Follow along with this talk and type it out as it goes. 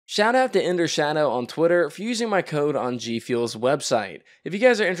Shout out to 𝗏𝗏𝗱𝗏 on Twitter for using my code on 𝗨𝗏𝗂'𝗏's website. If you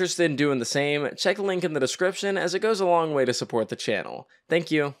guys are interested in doing the same, check the link in the description as it goes a long way to support the channel.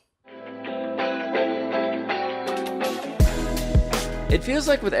 Thank you. It feels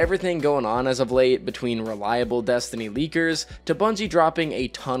like with everything going on as of late, between reliable Destiny leakers to Bungie dropping a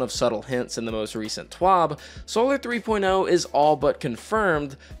ton of subtle hints in the most recent TWAB, Solar 3.0 is all but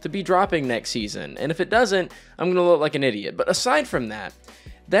confirmed to be dropping next season, and if it doesn't, I'm gonna look like an idiot. But aside from that,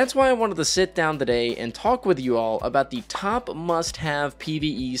 that's why I wanted to sit down today and talk with you all about the top must-have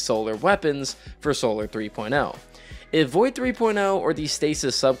PvE Solar weapons for Solar 3.0. If Void 3.0 or the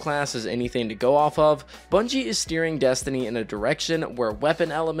Stasis subclass is anything to go off of, Bungie is steering Destiny in a direction where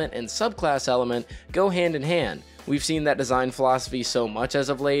weapon element and subclass element go hand in hand. We've seen that design philosophy so much as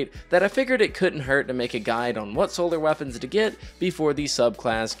of late that I figured it couldn't hurt to make a guide on what solar weapons to get before the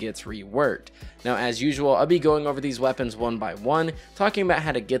subclass gets reworked. Now, as usual, I'll be going over these weapons one by one, talking about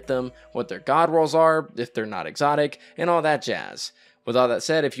how to get them, what their god rolls are, if they're not exotic, and all that jazz. With all that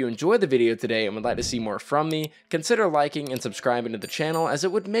said, if you enjoyed the video today and would like to see more from me, consider liking and subscribing to the channel as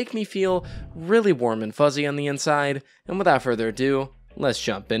it would make me feel really warm and fuzzy on the inside. And without further ado, let's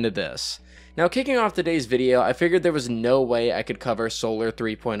jump into this. Now, kicking off today's video, I figured there was no way I could cover Solar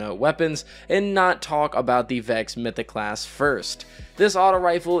 3.0 weapons and not talk about the Vex Mythic class first. This auto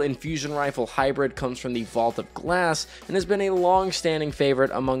rifle and fusion rifle hybrid comes from the Vault of Glass and has been a long-standing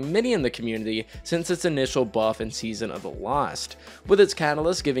favorite among many in the community since its initial buff in Season of the Lost, with its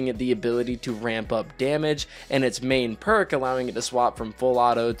catalyst giving it the ability to ramp up damage and its main perk allowing it to swap from full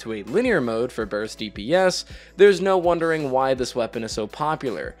auto to a linear mode for burst DPS. There's no wondering why this weapon is so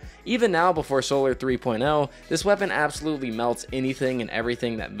popular. Even now, before Solar 3.0, this weapon absolutely melts anything and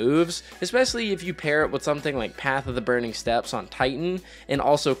everything that moves, especially if you pair it with something like Path of the Burning Steps on Titan, and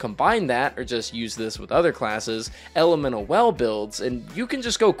also combine that, or just use this with other classes, elemental well builds, and you can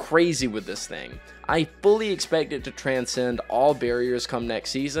just go crazy with this thing. I fully expect it to transcend all barriers come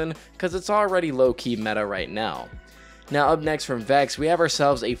next season, because it's already low-key meta right now. Now, up next from Vex, we have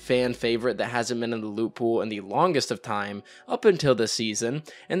ourselves a fan favorite that hasn't been in the loot pool in the longest of time up until this season,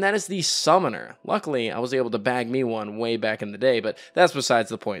 and that is the Summoner. Luckily, I was able to bag me one way back in the day, but that's besides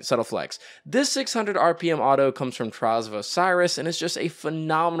the point, subtle flex. This 600 RPM auto comes from Trials of Osiris and is just a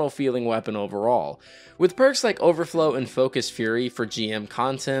phenomenal feeling weapon overall. With perks like Overflow and Focus Fury for GM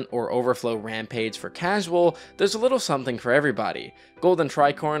content or Overflow Rampage for casual, there's a little something for everybody. Golden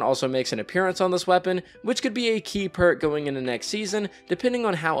Tricorn also makes an appearance on this weapon, which could be a key perk going into next season, depending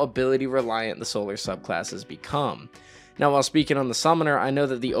on how ability reliant the solar subclasses become. Now, while speaking on the Summoner, I know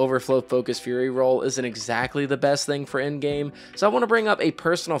that the Overflow Focus Fury roll isn't exactly the best thing for endgame, so I want to bring up a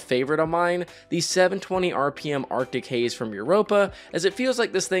personal favorite of mine, the 720 RPM Arctic Haze from Europa, as it feels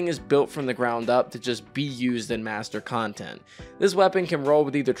like this thing is built from the ground up to just be used in master content. This weapon can roll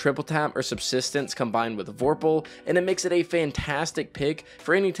with either triple tap or subsistence combined with Vorpal, and it makes it a fantastic pick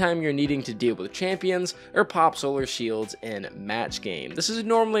for any time you're needing to deal with champions or pop solar shields in match game. This is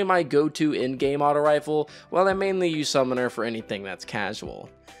normally my go-to in-game auto rifle, while I mainly use Summoner for anything that's casual.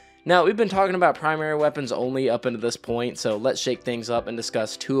 Now, we've been talking about primary weapons only up until this point, so let's shake things up and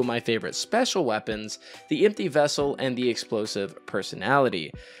discuss two of my favorite special weapons, the Empty Vessel and the Explosive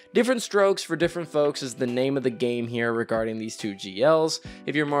Personality. Different strokes for different folks is the name of the game here regarding these two GLs.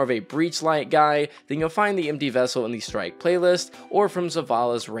 If you're more of a Breach Light guy, then you'll find the Empty Vessel in the Strike playlist or from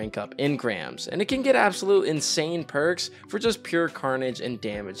Zavala's Rank Up Engrams, and it can get absolute insane perks for just pure carnage and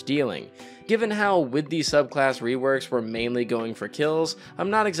damage dealing. Given how with these subclass reworks we're mainly going for kills, I'm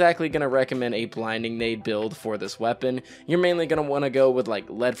not exactly going to recommend a Blinding Nade build for this weapon. You're mainly going to want to go with like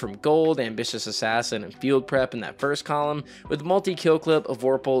Lead from Gold, Ambitious Assassin, and Field Prep in that first column, with multi-kill clip, a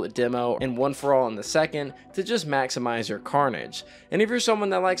Vorpal, Demo, and One for All in the second to just maximize your carnage. And if you're someone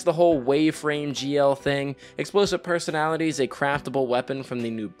that likes the whole wave frame GL thing, Explosive Personality is a craftable weapon from the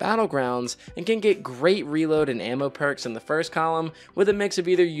new Battlegrounds and can get great reload and ammo perks in the first column with a mix of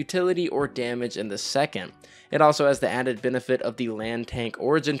either utility or damage in the second. It also has the added benefit of the land tank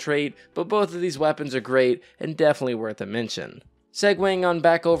origin trait, but both of these weapons are great and definitely worth a mention. Segueing on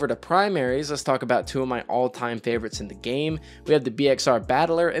back over to primaries, let's talk about two of my all-time favorites in the game. We have the BXR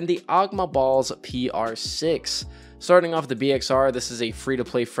Battler and the 𝗏𝗏𝗡𝗏 PR6. Starting off the BXR, this is a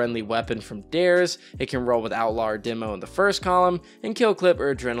free-to-play friendly weapon from Dares. It can roll with Outlaw or Demo in the first column, and Kill Clip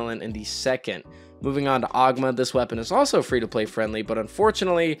or Adrenaline in the second. Moving on to 𝗏𝗏𝗡, this weapon is also free to play friendly, but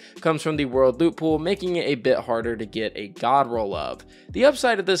unfortunately comes from the world loot pool, making it a bit harder to get a god roll of. The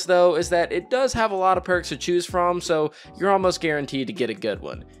upside of this though is that it does have a lot of perks to choose from, so you're almost guaranteed to get a good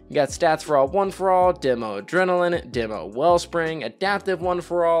one. You got stats for all, one for all, demo adrenaline, demo wellspring, adaptive one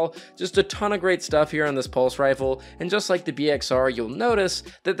for all, just a ton of great stuff here on this pulse rifle. And just like the BXR, you'll notice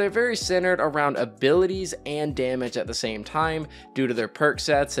that they're very centered around abilities and damage at the same time due to their perk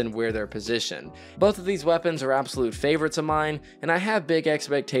sets and where they're positioned. Both of these weapons are absolute favorites of mine, and I have big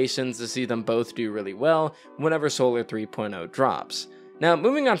expectations to see them both do really well whenever Solar 3.0 drops. Now,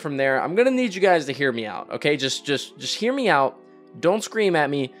 moving on from there, I'm gonna need you guys to hear me out, okay? Just hear me out. Don't scream at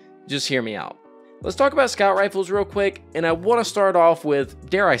me, just hear me out. Let's talk about scout rifles real quick, and I want to start off with,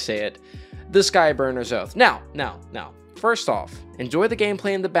 dare I say it, the Skyburner's Oath. Now, first off, enjoy the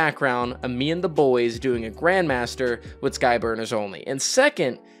gameplay in the background of me and the boys doing a Grandmaster with Skyburners only. And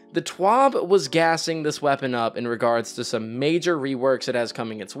second, the 𝗏𝗏 was gassing this weapon up in regards to some major reworks it has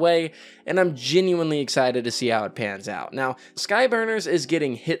coming its way, and I'm genuinely excited to see how it pans out. Now, Skyburners is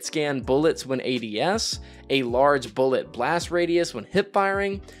getting hit scan bullets when ADS, a large bullet blast radius when hip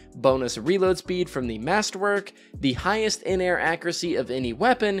firing, bonus reload speed from the masterwork, the highest in-air accuracy of any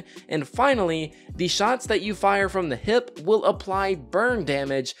weapon, and finally, the shots that you fire from the hip will apply burn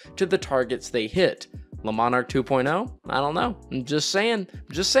damage to the targets they hit. 𝐸 2.0? I don't know. I'm just saying.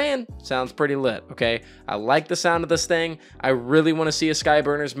 Sounds pretty lit, okay? I like the sound of this thing. I really want to see a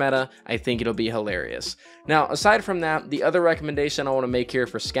Skyburners meta. I think it'll be hilarious. Now, aside from that, the other recommendation I want to make here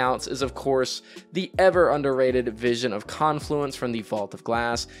for scouts is, of course, the ever underrated Vision of Confluence from the Vault of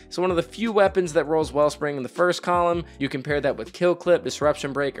Glass. It's one of the few weapons that rolls Wellspring in the first column. You compare that with Kill Clip,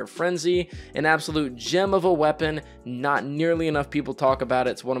 Disruption Break, or Frenzy, an absolute gem of a weapon. Not nearly enough people talk about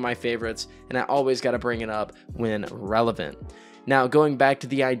it. It's one of my favorites, and I always got to bring it up when relevant. Now, going back to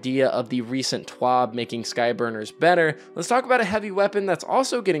the idea of the recent 𝗏𝗏 making Skyburners better, let's talk about a heavy weapon that's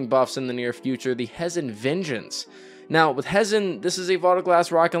also getting buffs in the near future, the 𝗏𝗏 Vengeance. Now, with 𝗏𝗏, this is a Vault of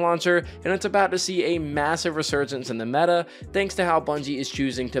Glass rocket launcher, and it's about to see a massive resurgence in the meta, thanks to how Bungie is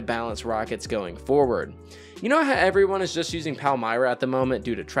choosing to balance rockets going forward. You know how everyone is just using 𝗏𝗏𝗡 at the moment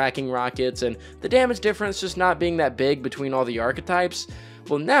due to tracking rockets, and the damage difference just not being that big between all the archetypes?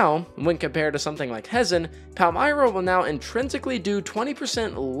 Well, now, when compared to something like 𝗏𝗏, 𝗏𝗏𝗡 will now intrinsically do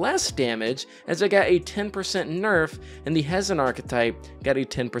 20% less damage, as it got a 10% nerf, and the 𝗏𝗏 archetype got a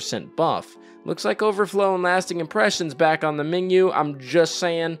 10% buff. Looks like Overflow and Lasting Impressions back on the menu, I'm just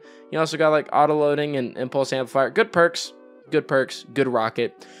saying. You also got like auto loading and impulse amplifier, good perks, good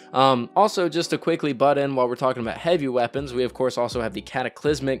rocket. Also, just to quickly butt in while we're talking about heavy weapons, we of course also have the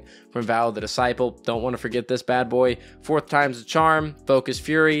Cataclysmic from 𝗏 the Disciple. Don't want to forget this bad boy. 4th time's the charm, Focus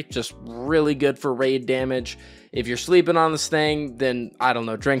Fury, just really good for raid damage. If you're sleeping on this thing, then I don't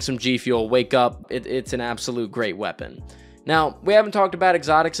know, drink some G Fuel, wake up. It's an absolute great weapon. Now, we haven't talked about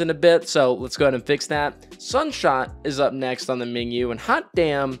exotics in a bit, so let's go ahead and fix that. Sunshot is up next on the menu, and hot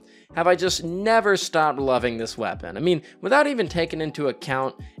damn, have I just never stopped loving this weapon. I mean, without even taking into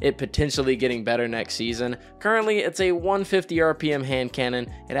account it potentially getting better next season, currently it's a 150 RPM hand cannon,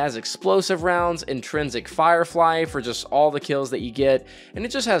 it has explosive rounds, intrinsic firefly for just all the kills that you get, and it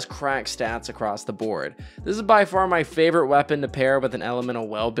just has cracked stats across the board. This is by far my favorite weapon to pair with an elemental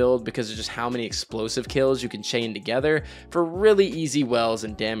well build because of just how many explosive kills you can chain together for really easy wells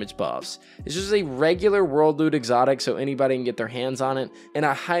and damage buffs. It's just a regular world loot exotic so anybody can get their hands on it, and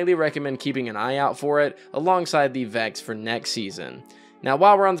I highly recommend keeping an eye out for it alongside the Vex for next season. Now,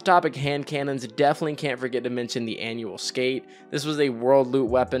 while we're on the topic of hand cannons, definitely can't forget to mention the annual Skate. This was a world loot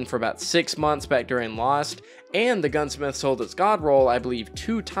weapon for about 6 months back during Lost, and the gunsmith sold its god roll, I believe,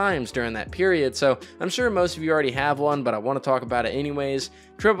 2 times during that period, so I'm sure most of you already have one, but I want to talk about it anyways.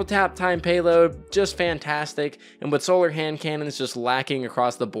 Triple tap time payload, just fantastic, and with solar hand cannons just lacking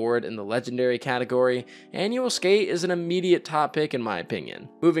across the board in the legendary category, Annual Skate is an immediate top pick in my opinion.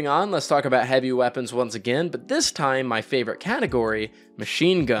 Moving on, let's talk about heavy weapons once again, but this time my favorite category,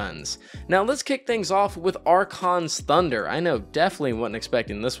 machine guns. Now let's kick things off with Archon's Thunder. I know, definitely wasn't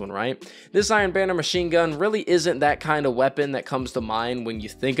expecting this one, right? This Iron Banner machine gun really isn't that kind of weapon that comes to mind when you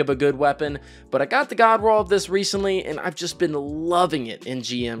think of a good weapon, but I got the god roll of this recently and I've just been loving it in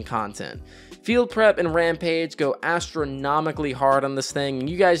GM content. Field Prep and Rampage go astronomically hard on this thing, and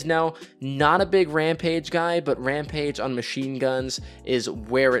you guys know, not a big Rampage guy, but Rampage on machine guns is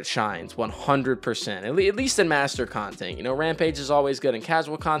where it shines, 100%, at least in Master content. You know, Rampage is always good in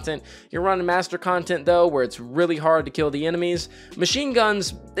casual content. You're running Master content, though, where it's really hard to kill the enemies. Machine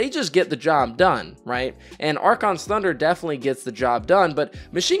guns, they just get the job done, right? And and Archon's Thunder definitely gets the job done, but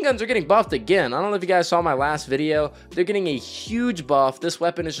machine guns are getting buffed again. I don't know if you guys saw my last video. They're getting a huge buff. This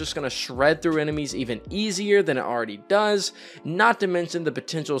weapon is just going to shred through enemies even easier than it already does, not to mention the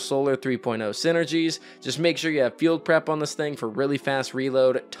potential Solar 3.0 synergies. Just make sure you have field prep on this thing for really fast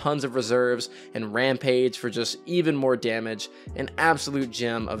reload, tons of reserves, and rampage for just even more damage. An absolute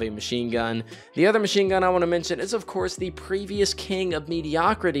gem of a machine gun. The other machine gun I want to mention is of course the previous king of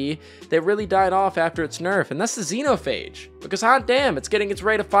mediocrity that really died off after its nerf, and that's the 𝗁𝗍𝗄𝗏, because hot damn, it's getting its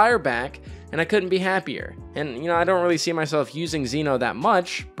rate of fire back, and I couldn't be happier. And you know, I don't really see myself using Xeno that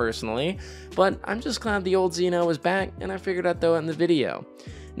much personally, but I'm just glad the old Xeno is back, and I figured I'd throw it in the video.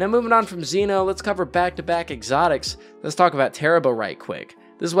 Now moving on from Xeno, let's cover back-to-back exotics. Let's talk about 𝗏𝗏 right quick.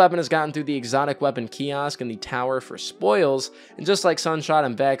 This weapon has gotten through the exotic weapon kiosk and the tower for spoils, and just like Sunshot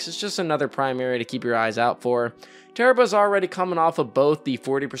and Vex, it's just another primary to keep your eyes out for. 𝗏𝗏 is already coming off of both the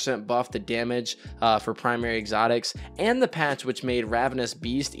 40% buff to damage for primary exotics and the patch which made Ravenous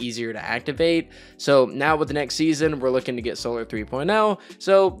Beast easier to activate. So now with the next season, we're looking to get Solar 3.0,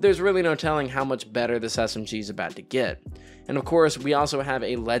 so there's really no telling how much better this SMG is about to get. And of course, we also have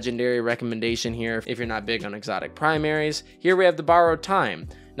a legendary recommendation here if you're not big on exotic primaries. Here we have the Borrowed Time.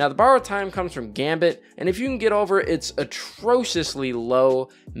 Now the Borrowed Time comes from Gambit, and if you can get over its atrociously low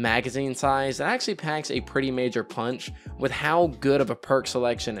magazine size, it actually packs a pretty major punch with how good of a perk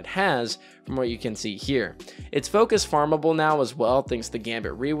selection it has from what you can see here. It's focus farmable now as well thanks to the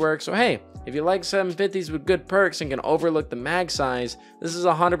Gambit rework, so hey, if you like 750s with good perks and can overlook the mag size, this is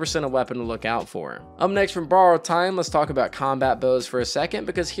 100% a weapon to look out for. Up next from Borrowed Time, let's talk about combat bows for a second,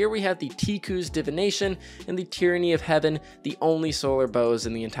 because here we have the 𝗏𝗏𝗄𝗏's Divination and the Tyranny of Heaven, the only solar bows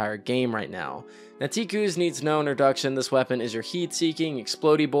in the entire game right now. Now 𝗏𝗏𝗄𝗏's needs no introduction. This weapon is your heat-seeking,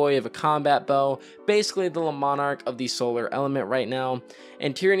 explodey boy of a combat bow, basically the Monarch of the solar element right now.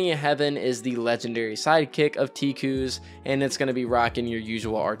 And Tyranny of Heaven is the legendary sidekick of 𝗏𝗏𝗄𝗏's, and it's going to be rocking your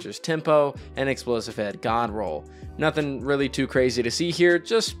usual Archer's tempo and explosive head god roll. Nothing really too crazy to see here,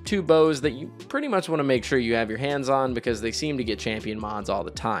 just two bows that you pretty much want to make sure you have your hands on because they seem to get champion mods all the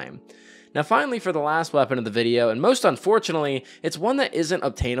time. Now finally, for the last weapon of the video, and most unfortunately, it's one that isn't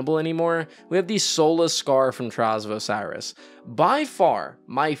obtainable anymore, we have the Soulless Scar from Trials of Osiris. By far,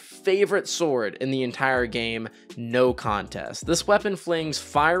 my favorite sword in the entire game, no contest. This weapon flings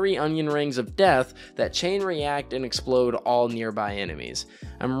fiery onion rings of death that chain react and explode all nearby enemies.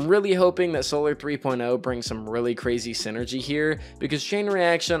 I'm really hoping that Solar 3.0 brings some really crazy synergy here, because chain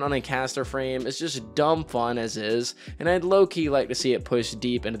reaction on a caster frame is just dumb fun as is, and I'd low-key like to see it push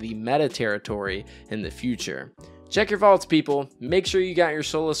deep into the meta territory in the future. Check your vaults, people. Make sure you got your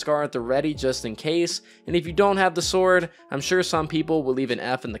Soulless Scar at the ready just in case, and if you don't have the sword, I'm sure some people will leave an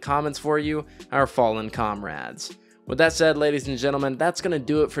F in the comments for you, our fallen comrades. With that said, ladies and gentlemen, that's going to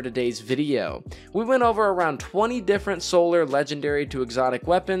do it for today's video. We went over around 20 different solar legendary to exotic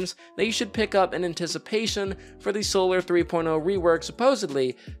weapons that you should pick up in anticipation for the Solar 3.0 rework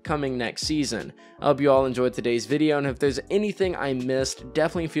supposedly coming next season. I hope you all enjoyed today's video, and if there's anything I missed,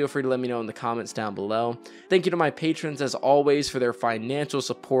 definitely feel free to let me know in the comments down below. Thank you to my patrons as always for their financial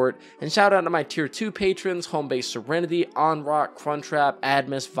support, and shout out to my tier 2 patrons, Homebase Serenity, Onrock, Cruntrap,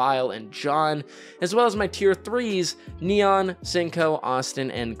 Admus, Vile, and John, as well as my tier 3s, Neon, 𝘁𝗏𝗏𝗏,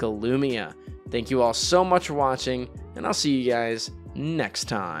 Austin, and 𝗁𝗏𝗓𝗏𝗏. Thank you all so much for watching, and I'll see you guys next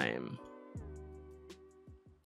time.